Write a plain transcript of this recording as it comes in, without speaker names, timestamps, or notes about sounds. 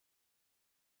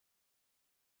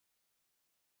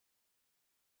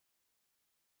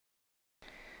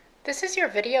This is your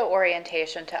video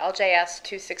orientation to LJS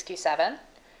 267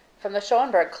 from the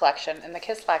Schoenberg collection in the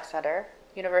Kislak Center,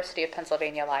 University of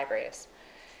Pennsylvania Libraries.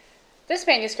 This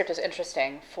manuscript is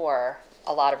interesting for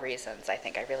a lot of reasons. I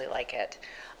think I really like it.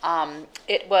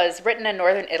 It was written in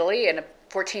northern Italy in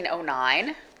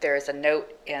 1409. There is a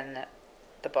note in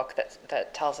the book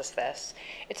that tells us this.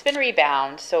 It's been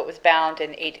rebound, so it was bound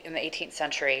in the 18th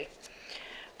century.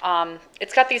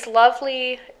 It's got these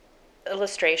lovely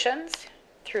illustrations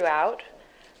throughout.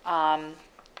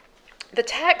 The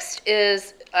text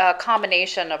is a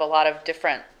combination of a lot of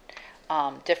different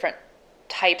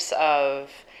types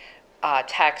of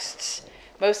texts,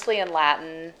 mostly in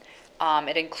Latin.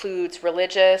 It includes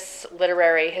religious,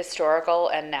 literary, historical,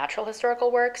 and natural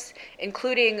historical works,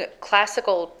 including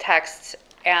classical texts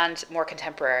and more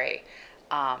contemporary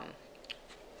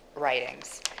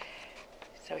writings.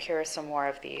 So here are some more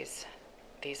of these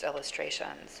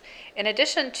illustrations. In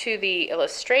addition to the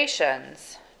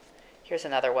illustrations, here's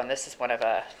another one. This is one of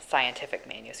a scientific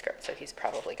manuscript, so he's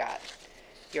probably got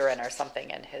urine or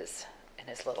something in his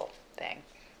little thing.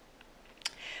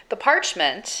 The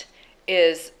parchment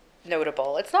is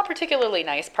notable. It's not particularly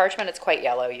nice parchment. It's quite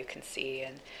yellow, you can see.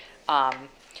 And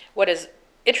what is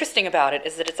interesting about it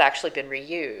is that it's actually been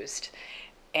reused.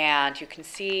 And you can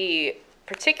see,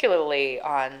 particularly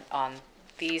on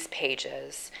these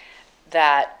pages,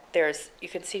 that you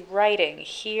can see writing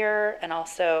here and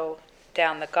also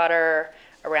down the gutter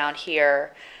around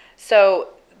here. So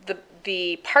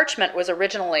the parchment was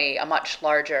originally a much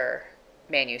larger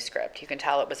manuscript. You can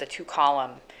tell it was a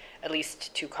two-column, at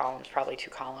least two columns, probably two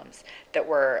columns, that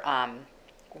were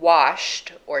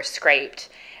washed or scraped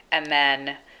and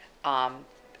then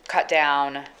cut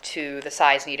down to the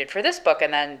size needed for this book,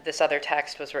 and then this other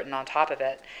text was written on top of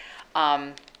it.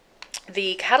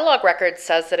 The catalog record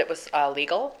says that it was a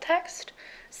legal text,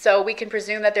 so we can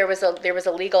presume that there was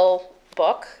a legal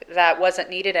book that wasn't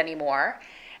needed anymore,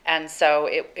 and so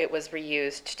it was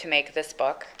reused to make this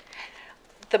book.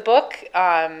 The book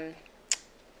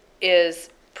is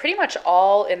pretty much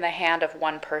all in the hand of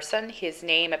one person. His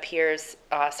name appears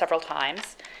several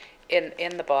times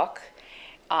in the book.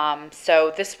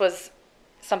 So this was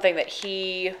something that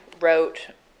he wrote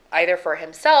either for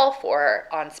himself or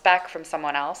on spec from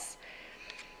someone else.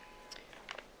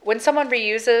 When someone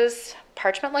reuses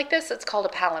parchment like this, it's called a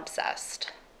palimpsest.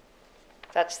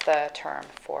 That's the term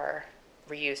for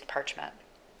reused parchment.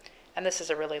 And this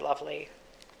is a really lovely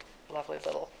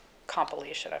little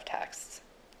compilation of texts.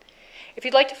 If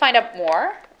you'd like to find out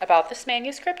more about this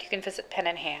manuscript, you can visit Penn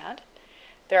in Hand.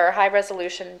 There are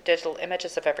high-resolution digital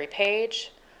images of every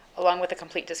page, along with a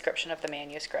complete description of the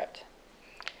manuscript.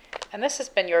 And this has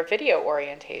been your video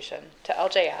orientation to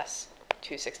LJS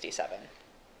 267.